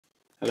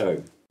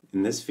Hello,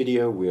 in this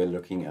video we are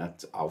looking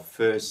at our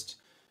first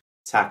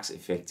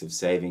tax-effective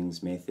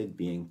savings method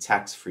being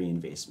tax-free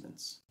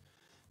investments.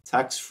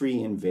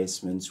 Tax-free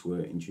investments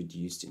were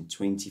introduced in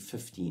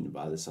 2015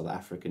 by the South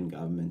African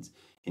government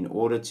in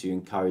order to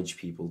encourage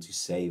people to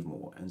save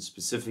more and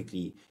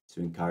specifically to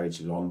encourage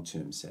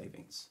long-term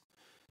savings.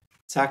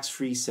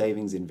 Tax-free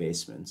savings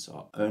investments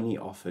are only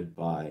offered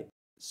by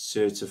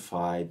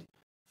certified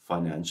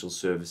financial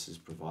services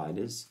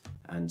providers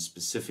and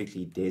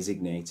specifically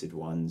designated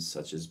ones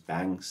such as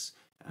banks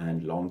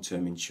and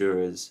long-term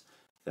insurers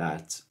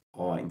that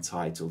are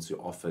entitled to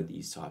offer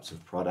these types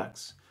of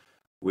products,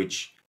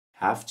 which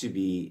have to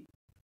be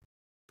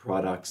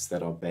products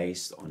that are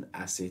based on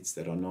assets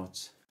that are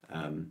not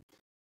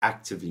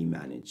actively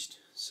managed.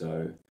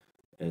 So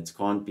it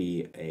can't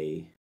be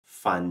a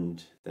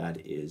fund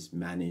that is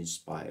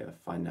managed by a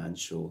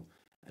financial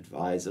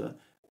advisor,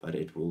 but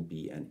it will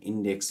be an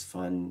index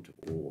fund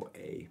or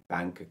a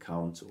bank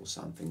account or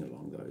something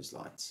along those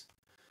lines.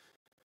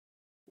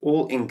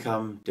 All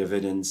income,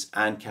 dividends,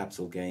 and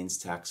capital gains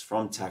tax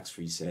from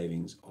tax-free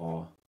savings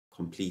are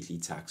completely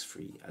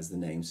tax-free, as the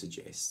name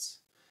suggests.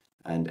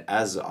 And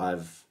as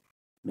I've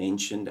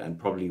mentioned and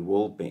probably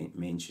will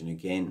mention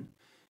again,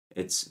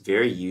 it's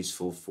very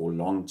useful for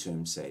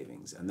long-term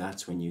savings, and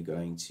that's when you're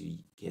going to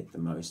get the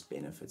most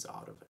benefits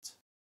out of it.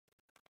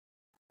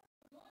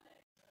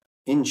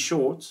 In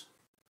short,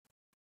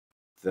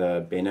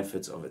 the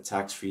benefits of a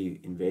tax-free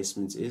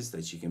investment is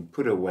that you can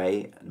put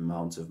away an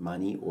amount of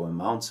money or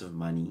amounts of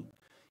money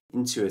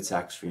into a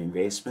tax-free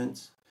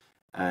investment,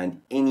 and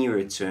any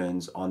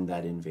returns on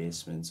that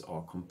investment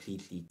are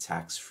completely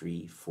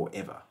tax-free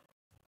forever.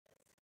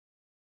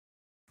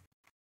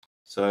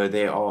 So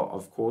there are,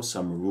 of course,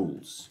 some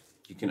rules.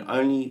 You can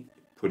only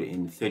put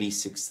in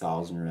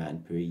 36,000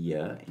 Rand per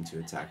year into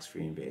a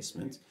tax-free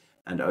investment,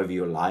 and over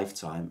your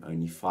lifetime,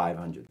 only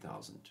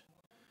 500,000.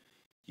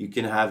 You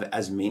can have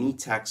as many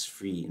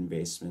tax-free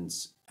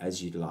investments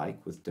as you'd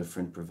like with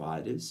different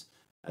providers,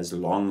 as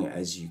long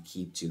as you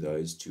keep to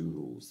those two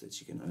rules, that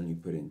you can only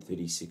put in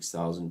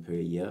 36,000 per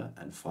year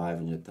and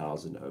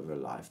 500,000 over a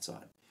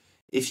lifetime.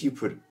 If you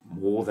put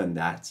more than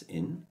that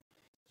in,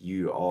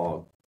 you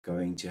are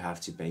going to have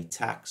to pay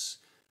tax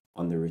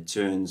on the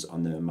returns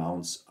on the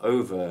amounts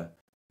over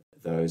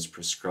those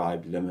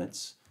prescribed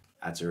limits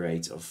at a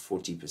rate of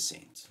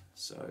 40%.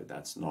 So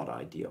that's not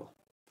ideal.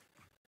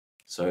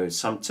 So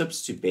some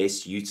tips to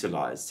best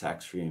utilize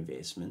tax-free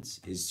investments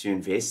is to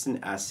invest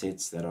in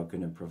assets that are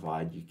going to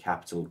provide you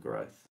capital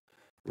growth.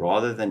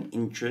 Rather than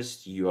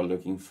interest, you are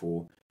looking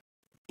for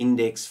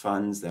index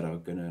funds that are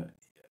going to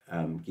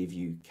give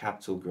you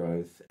capital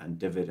growth and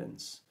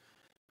dividends.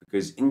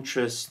 Because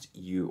interest,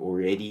 you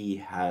already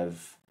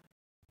have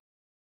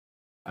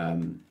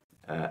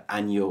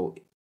annual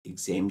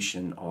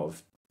exemption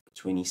of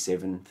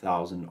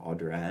 27,000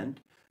 odd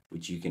Rand,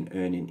 which you can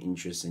earn in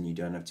interest and you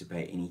don't have to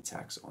pay any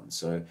tax on.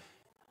 So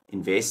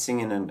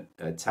investing in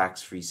a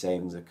tax-free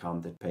savings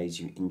account that pays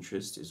you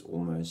interest is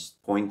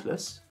almost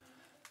pointless.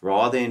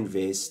 Rather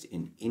invest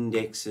in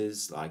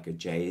indexes like a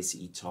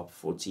JSE Top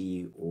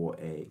 40 or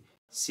a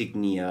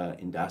Signia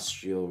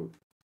Industrial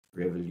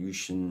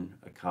Revolution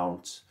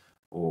account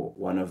or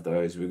one of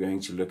those. We're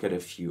going to look at a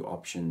few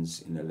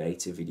options in a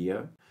later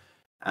video.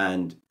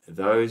 And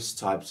those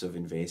types of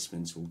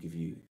investments will give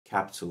you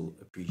capital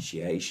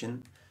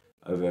appreciation.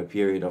 Over a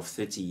period of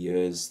 30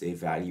 years, their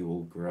value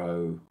will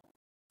grow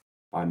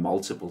by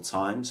multiple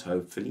times,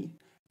 hopefully.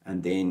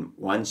 And then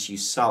once you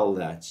sell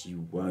that,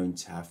 you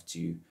won't have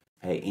to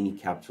pay any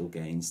capital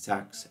gains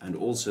tax. And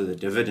also the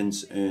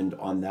dividends earned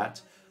on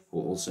that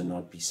will also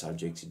not be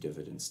subject to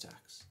dividends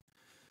tax.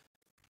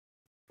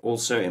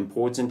 Also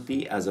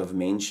importantly, as I've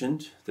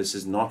mentioned, this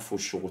is not for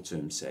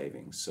short-term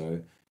savings.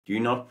 So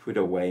do not put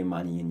away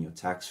money in your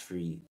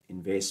tax-free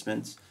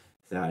investments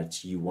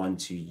that you want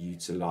to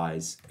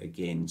utilize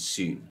again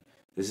soon.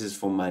 This is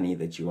for money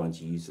that you want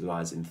to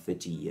utilize in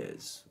 30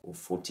 years or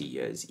 40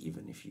 years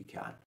even if you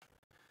can.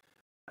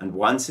 And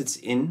once it's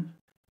in,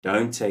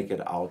 don't take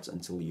it out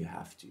until you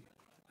have to.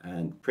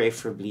 And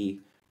preferably,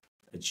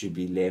 it should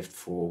be left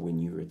for when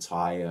you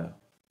retire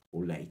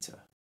or later.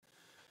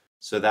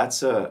 So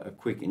that's a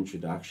quick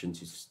introduction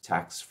to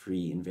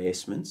tax-free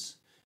investments.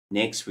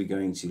 Next, we're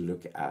going to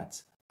look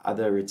at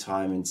other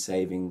retirement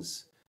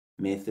savings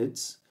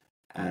methods.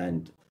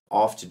 And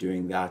after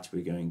doing that,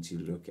 we're going to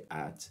look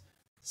at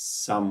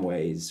some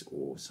ways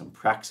or some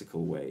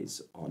practical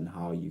ways on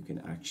how you can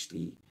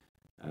actually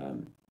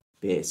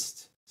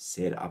best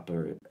set up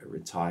a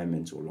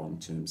retirement or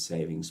long-term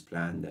savings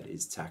plan that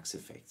is tax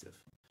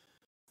effective.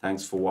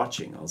 Thanks for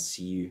watching. I'll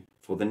see you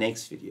for the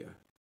next video.